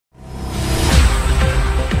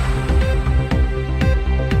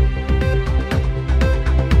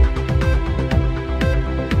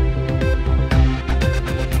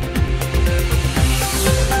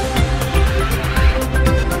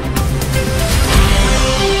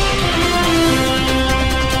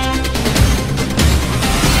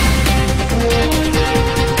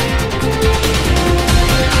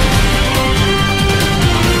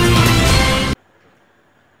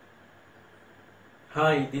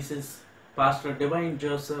Hi, this is Pastor Divine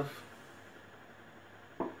Joseph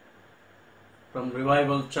from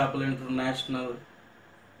Revival Chapel International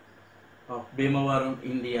of Bhimavaram,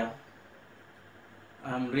 India.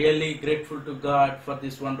 I'm really grateful to God for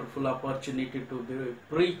this wonderful opportunity to be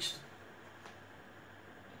preached.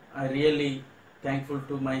 I really thankful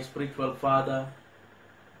to my spiritual father,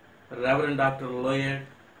 Reverend Dr. Lloyd,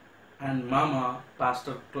 and Mama,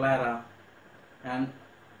 Pastor Clara, and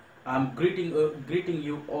I'm greeting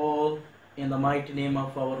you all in the mighty name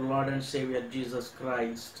of our Lord and Savior Jesus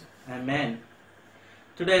Christ. Amen.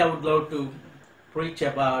 Today I would love to preach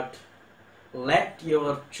about let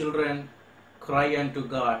your children cry unto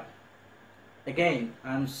God. Again,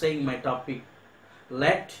 I'm saying my topic,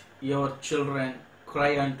 let your children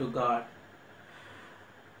cry unto God.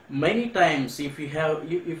 Many times if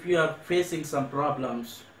you are facing some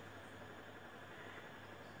problems,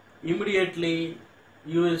 immediately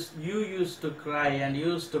you used to cry and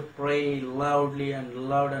used to pray loudly and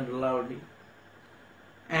loudly,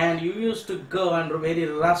 and you used to go and very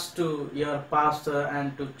rush to your pastor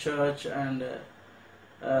and to church, and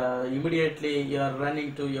immediately you are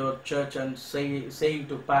running to your church and saying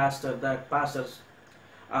to pastor that, pastors,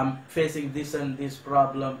 I'm facing this and this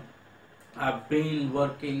problem. I've been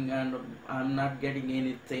working and I'm not getting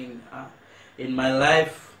anything in my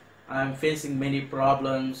life. I'm facing many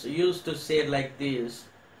problems. You used to say like this.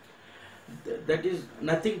 That is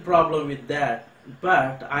nothing problem with that.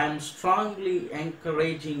 But I am strongly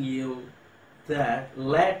encouraging you that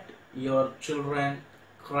let your children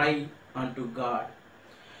cry unto God.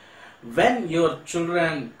 When your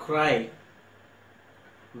children cry,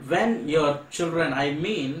 when your children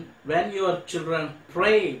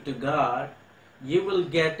pray to God, you will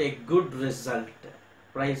get a good result.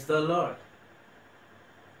 Praise the Lord.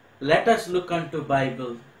 Let us look unto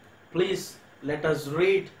Bible. Please let us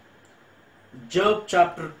read Job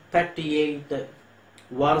chapter 38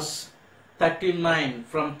 verse 39.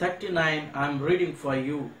 From 39 I am reading for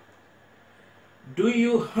you. Do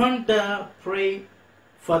you hunt the prey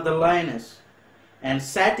for the lioness and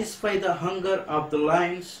satisfy the hunger of the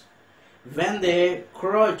lions when they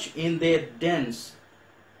crouch in their dens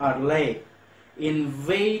or lay in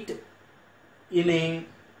wait in a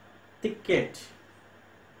thicket?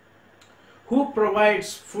 Who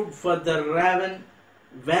provides food for the raven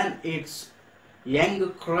when its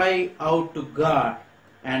young cry out to God,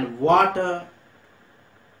 and water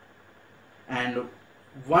and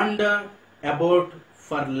wonder about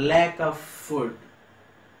for lack of food?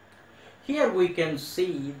 Here we can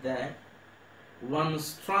see that one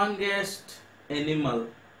strongest animal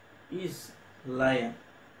is lion.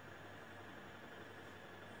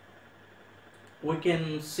 We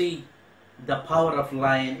can see the power of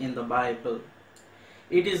lion in the Bible.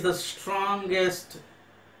 It is the strongest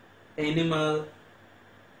animal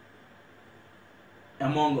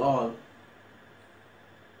among all.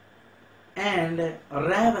 And a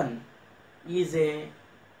raven is a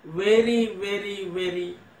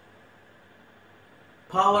very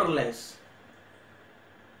powerless,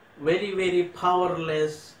 very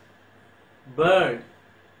powerless bird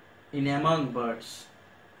in among birds.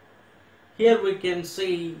 Here we can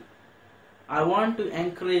see, I want to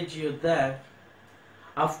encourage you that,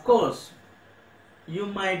 of course, you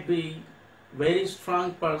might be very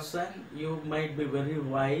strong person, you might be very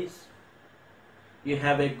wise, you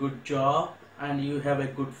have a good job and you have a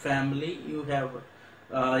good family, you have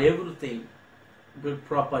everything, good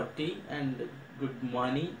property and good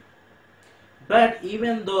money. But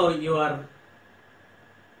even though you are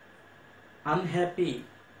unhappy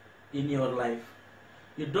in your life,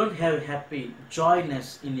 you don't have happy,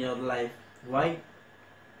 joyness in your life. Why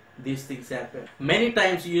these things happen? Many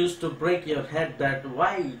times you used to break your head that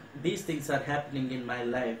why these things are happening in my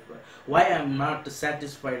life, why I'm not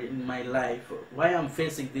satisfied in my life, why I'm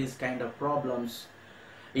facing these kind of problems.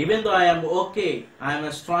 Even though I am okay, I am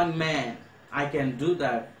a strong man, I can do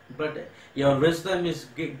that, but your wisdom is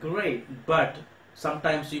great, but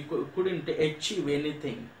sometimes you couldn't achieve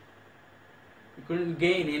anything, you couldn't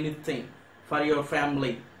gain anything for your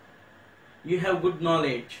family. You have good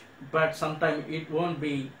knowledge, but sometimes it won't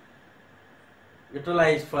be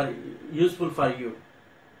utilized for useful for you.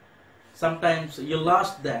 Sometimes you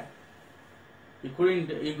lost that. You couldn't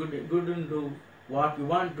do what you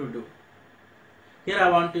want to do. Here I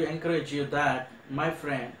want to encourage you that, my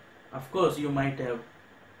friend, of course you might have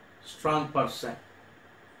strong person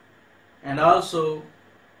and also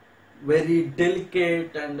very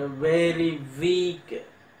delicate and very weak,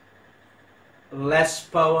 less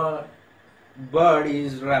power bird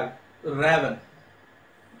is raven,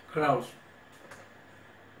 crows.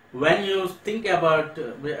 When you think about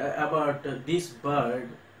this bird,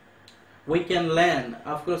 we can learn.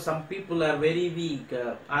 Of course, some people are very weak.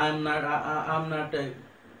 I'm not. I'm not.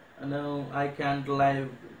 No, I can't live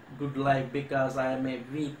good life because I am a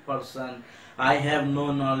weak person. I have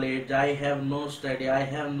no knowledge. I have no study. I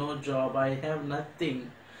have no job. I have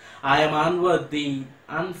nothing. I am unworthy,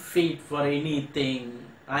 unfit for anything.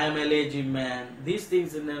 I am a lazy man. These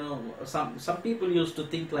things, some people used to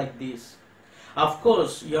think like this. Of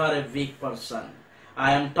course, you are a weak person.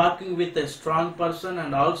 I am talking with a strong person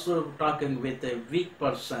and also talking with a weak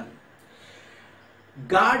person.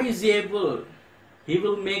 God is able. He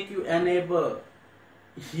will make you unable.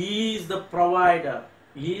 He is the provider.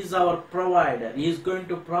 He is our provider. He is going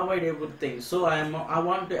to provide everything. So I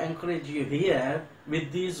want to encourage you here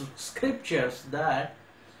with these scriptures that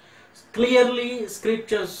clearly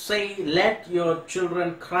scriptures say, let your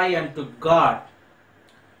children cry unto God.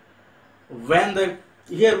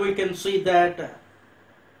 Here we can see that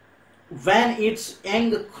when its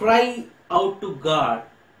young cry out to God.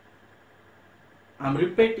 I'm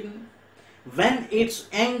repeating. When its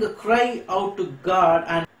young cry out to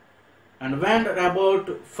God and went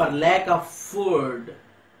about for lack of food.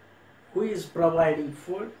 Who is providing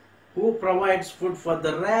food? Who provides food for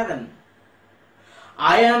the raven?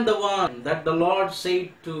 I am the one that the Lord said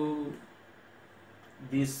to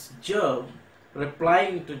this Job,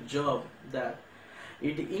 replying to Job, that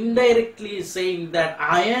it indirectly is saying that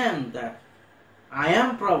I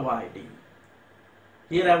am providing.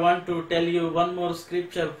 Here I want to tell you one more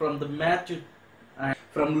scripture from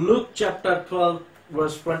from Luke chapter 12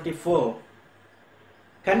 verse 24.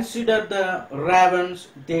 Consider the ravens,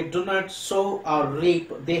 they do not sow or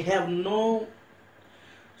reap, they have no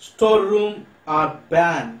storeroom or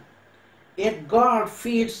barn, yet God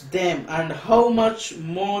feeds them, and how much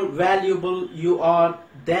more valuable you are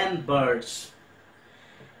than birds.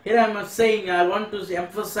 Here I am saying, I want to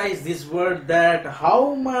emphasize this word, that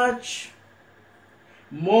how much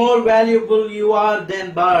more valuable you are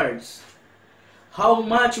than birds. How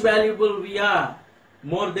much valuable we are,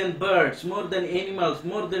 more than birds, more than animals,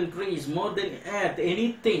 more than trees, more than earth,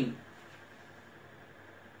 anything.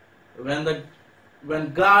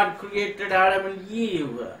 When God created Adam and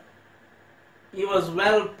Eve, He was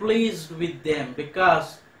well pleased with them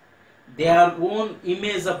because they are own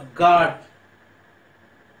image of God.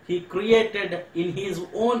 He created in His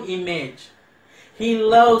own image. He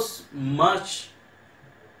loves much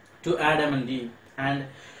to Adam and Eve. And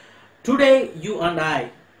today, you and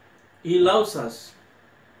I, He loves us.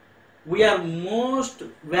 We are most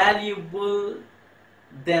valuable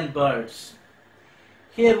than birds.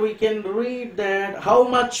 Here we can read that how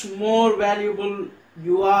much more valuable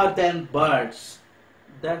you are than birds.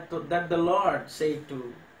 That the Lord said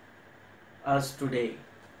to us today.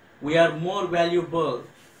 We are more valuable.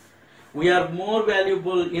 We are more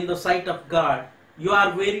valuable in the sight of God. You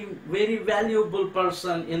are very, very valuable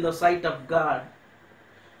person in the sight of God.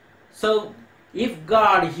 So, if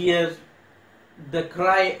God hears the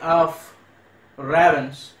cry of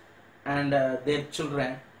ravens and their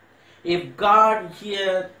children, if God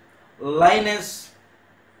hears lioness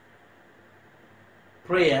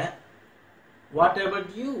prayer, what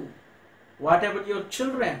about you? What about your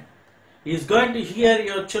children? He is going to hear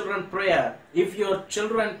your children prayer. If your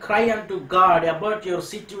children cry unto God about your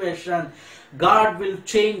situation, God will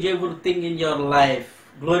change everything in your life.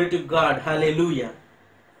 Glory to God. Hallelujah.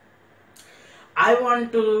 I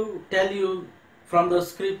want to tell you from the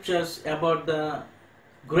scriptures about the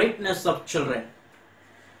greatness of children.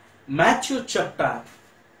 Matthew chapter.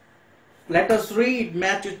 Let us read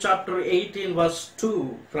Matthew chapter 18 verse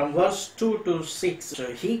 2. From verse 2 to 6.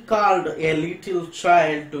 He called a little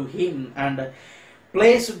child to him and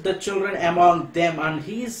placed the children among them, and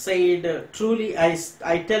he said, truly I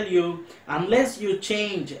tell you, unless you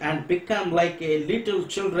change and become like a little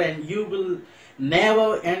children, you will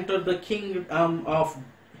never enter the kingdom of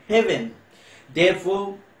heaven.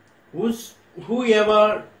 Therefore,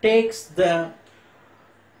 whoever takes the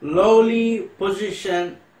lowly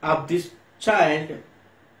position of this child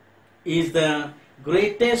is the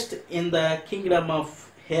greatest in the kingdom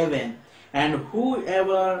of heaven, and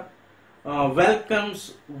whoever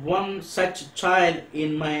welcomes one such child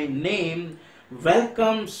in my name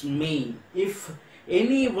welcomes me. If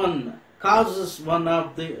anyone causes one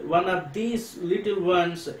of these little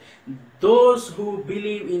ones, those who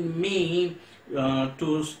believe in me,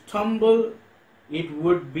 to stumble, it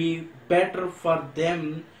would be better for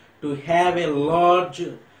them to have a large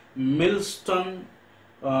millstone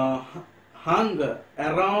hung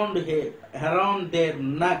around their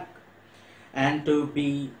neck and to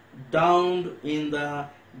be drowned in the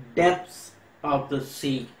depths of the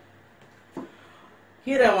sea.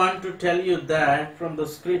 Here I want to tell you that from the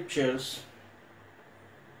scriptures,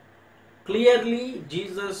 clearly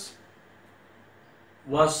Jesus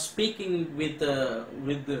was speaking with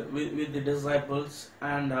the disciples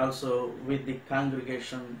and also with the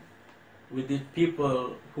congregation, with the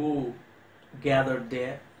people who gathered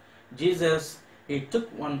there. Jesus, he took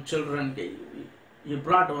one children, he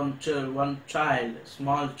brought one child,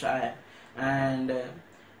 small child, and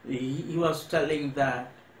he was telling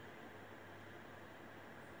that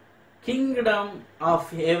kingdom of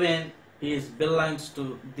heaven belongs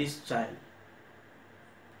to this child.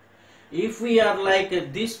 If we are like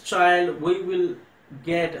this child, we will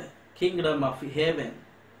get kingdom of heaven.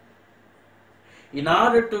 In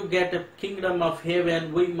order to get a kingdom of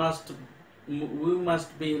heaven, we must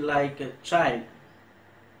be like a child.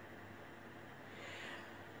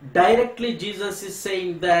 Directly Jesus is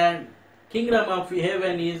saying that kingdom of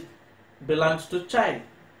heaven belongs to child.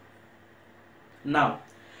 Now,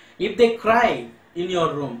 if they cry in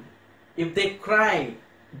your room, if they cry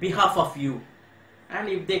behalf of you, and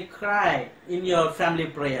if they cry in your family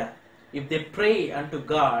prayer, if they pray unto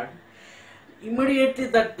God, immediately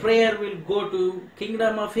that prayer will go to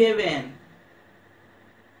kingdom of heaven.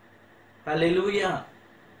 Hallelujah.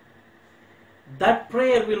 That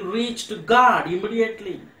prayer will reach to God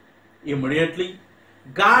immediately. Immediately,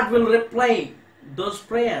 God will reply those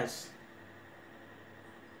prayers.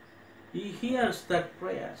 He hears that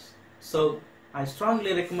prayers. So, I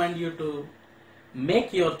strongly recommend you to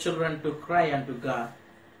make your children to cry unto God.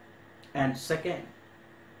 And second,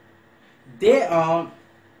 they are,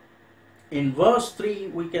 in verse 3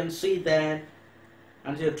 we can see that,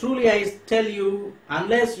 and so truly I tell you,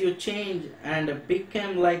 unless you change and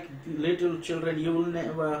become like little children, you will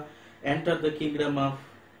never enter the kingdom of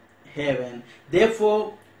heaven.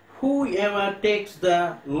 Therefore, whoever takes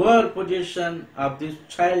the lower position of this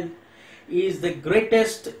child is the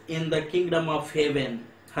greatest in the kingdom of heaven.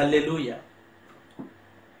 Hallelujah.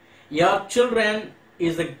 Your children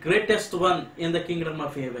is the greatest one in the kingdom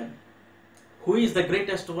of heaven. Who is the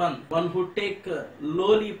greatest one? One who take a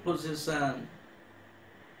lowly position.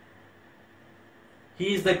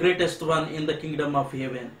 He is the greatest one in the kingdom of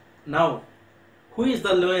heaven. Now, who is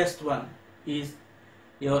the lowest one? Is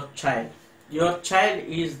your child. Your child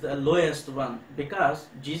is the lowest one, because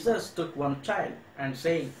Jesus took one child and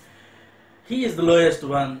saying, he is the lowest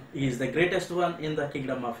one, he is the greatest one in the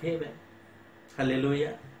kingdom of heaven.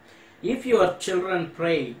 Hallelujah. If your children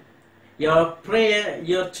pray, your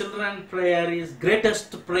children prayer is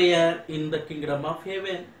greatest prayer in the kingdom of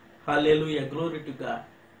heaven. Hallelujah. Glory to God.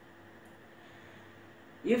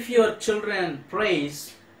 If your children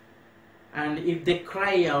praise, and if they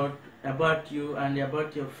cry out about you and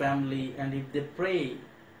about your family, and if they pray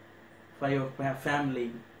for your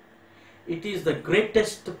family, it is the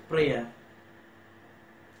greatest prayer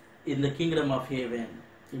in the kingdom of heaven.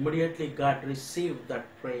 Immediately God received that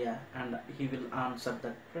prayer and He will answer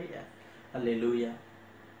that prayer. Hallelujah.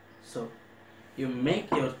 So, you make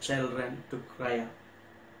your children to cry out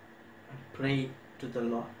and pray to the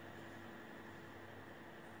Lord.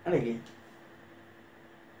 And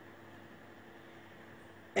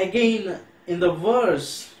again in the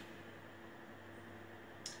verse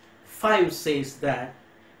 5 says that,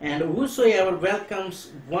 and whosoever welcomes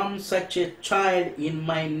one such a child in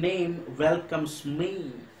my name welcomes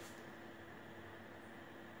me.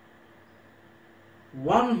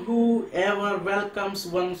 One whoever welcomes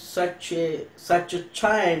one such a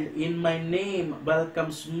child in my name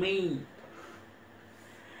welcomes me.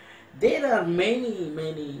 There are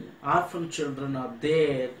many orphan children out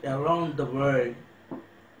there around the world,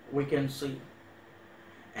 we can see,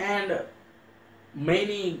 and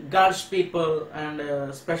many God's people, and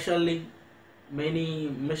especially many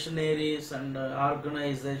missionaries and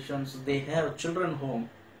organizations, they have children home.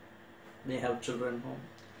 They have children home.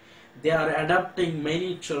 They are adopting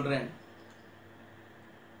many children.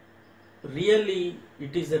 Really,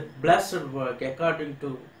 it is a blessed work according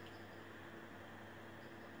to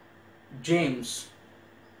James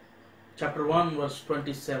chapter 1 verse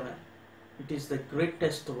 27. It is the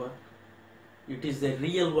greatest work. It is the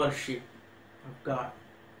real worship of God.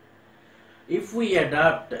 If we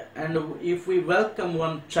adopt and if we welcome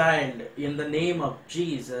one child in the name of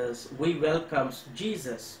Jesus, we welcome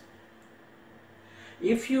Jesus.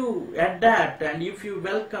 If you adapt and if you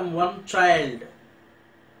welcome one child,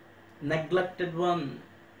 neglected one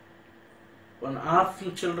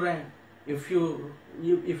orphan children, if you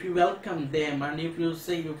welcome them, and if you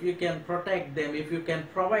say, if you can protect them, if you can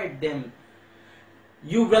provide them,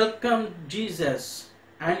 you welcome Jesus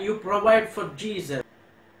and you provide for Jesus.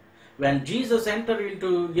 When Jesus enters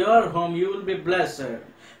into your home, you will be blessed.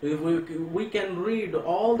 We can read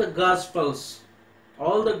all the Gospels,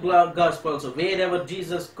 wherever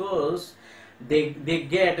Jesus goes, they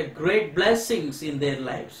get great blessings in their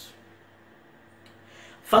lives.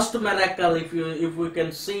 First miracle, if we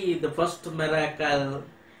can see the first miracle,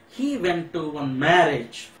 he went to one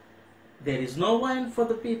marriage. There is no wine for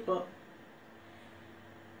the people.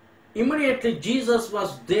 Immediately Jesus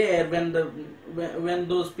was there when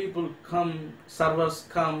those people come, servants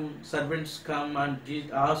come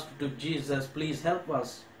and asked to Jesus, please help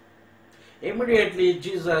us. Immediately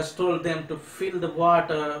Jesus told them to fill the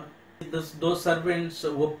water. Those servants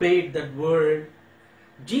obeyed that word.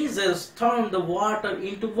 Jesus turned the water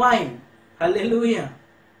into wine. Hallelujah.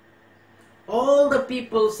 All the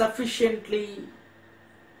people sufficiently,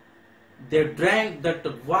 they drank that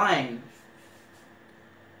wine.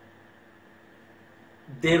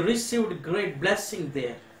 They received great blessing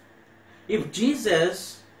there. If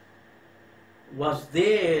Jesus was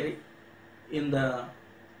there in the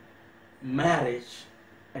marriage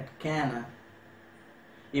at Cana,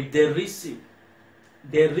 if they received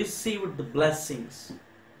the blessings.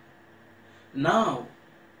 Now,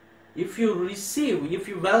 if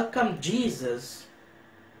you welcome Jesus,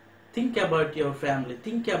 think about your family,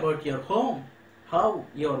 think about your home, how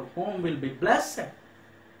your home will be blessed.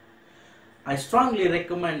 I strongly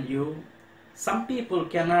recommend you. Some people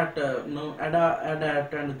cannot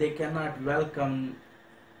adapt, and they cannot welcome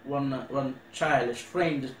one child, a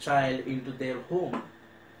strange child, into their home.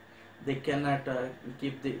 They cannot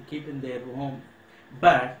keep in their home.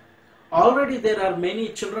 But already there are many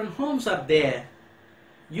children homes are there.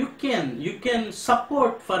 You can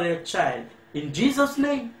support for a child in Jesus'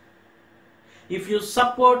 name. If you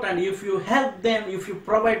support and if you help them, if you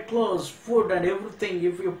provide clothes, food and everything,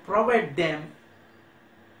 if you provide them,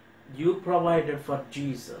 you provided for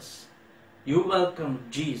Jesus. You welcome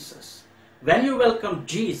Jesus. When you welcome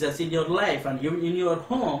Jesus in your life and in your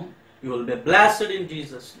home, you will be blessed in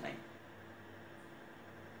Jesus' name.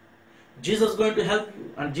 Jesus is going to help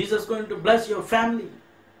you and Jesus is going to bless your family.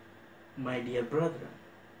 My dear brethren,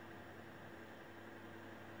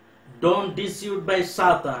 don't be deceived by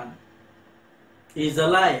Satan. He is a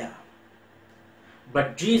liar.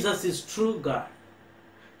 But Jesus is true God.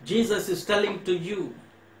 Jesus is telling to you,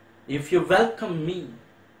 if you welcome me,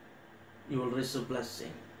 you will receive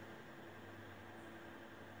blessing.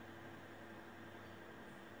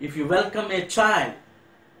 If you welcome a child,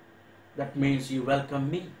 that means you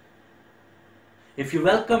welcome me. If you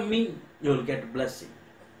welcome me, you will get blessing.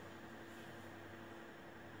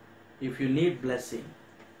 If you need blessing,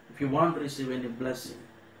 if you want to receive any blessing,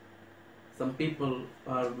 some people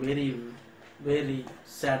are very, very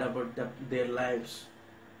sad about their lives.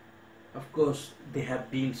 Of course, they have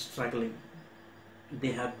been struggling.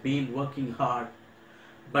 They have been working hard,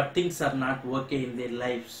 but things are not working in their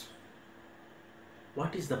lives.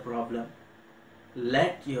 What is the problem?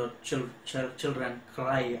 Let your children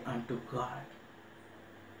cry unto God.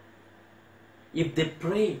 If they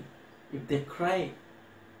pray, if they cry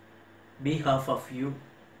behalf of you,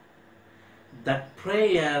 that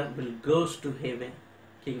prayer will goes to heaven,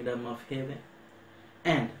 kingdom of heaven,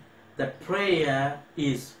 and that prayer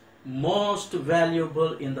is most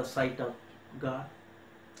valuable in the sight of God.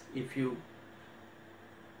 If you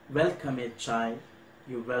welcome a child,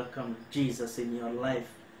 you welcome Jesus in your life.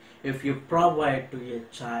 If you provide to a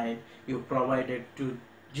child, you provided to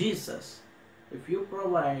Jesus. If you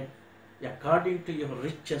provide according to your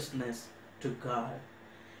righteousness to God,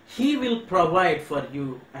 He will provide for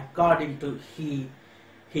you according to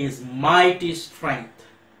His mighty strength.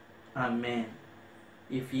 Amen.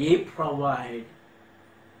 If He provide,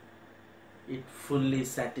 it fully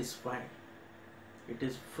satisfied. It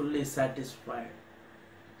is fully satisfied.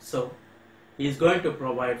 So, He is going to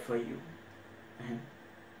provide for you. And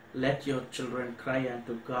let your children cry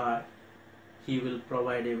unto God. He will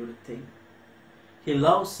provide everything. He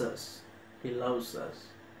loves us. He loves us.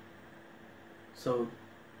 So,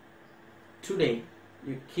 today,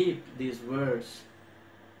 you keep these words,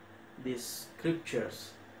 these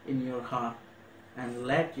scriptures in your heart, and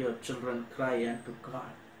let your children cry unto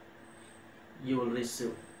God. You will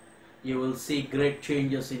receive. You will see great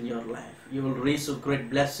changes in your life. You will receive great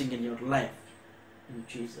blessing in your life. In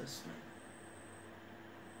Jesus' name.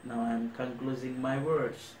 Now I am concluding my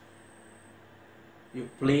words. You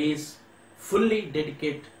please fully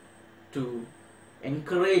dedicate to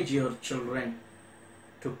encourage your children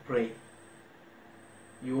to pray.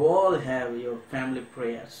 You all have your family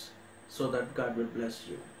prayers so that God will bless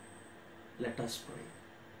you. Let us pray.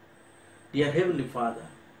 Dear Heavenly Father,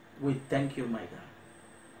 we thank you, my God.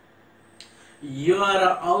 You are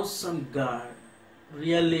an awesome God.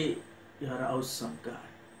 Really, you are an awesome God.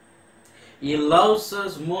 He loves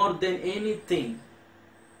us more than anything,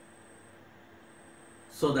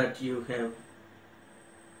 so that you have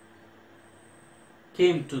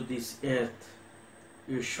came to this earth.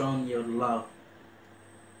 You shown your love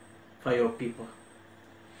for your people.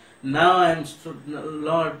 Now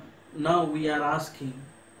Lord, now we are asking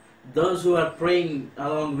those who are praying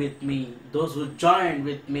along with me, those who join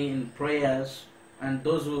with me in prayers, and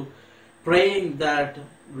those who praying that,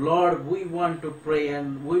 Lord, we want to pray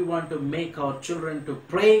and we want to make our children to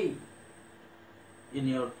pray in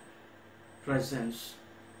your presence.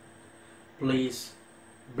 Please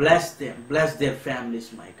bless them, bless their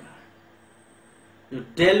families, my God. You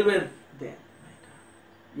deliver them, my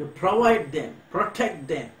God. You provide them, protect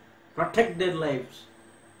their lives,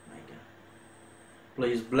 my God.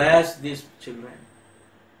 Please bless these children.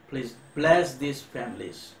 Please bless these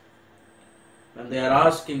families. When they are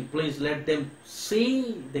asking, please let them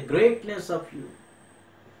see the greatness of you.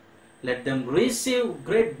 Let them receive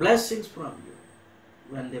great blessings from you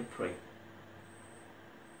when they pray.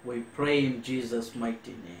 We pray in Jesus'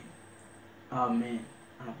 mighty name. Amen.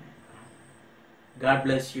 Amen. God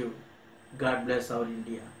bless you. God bless our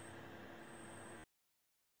India.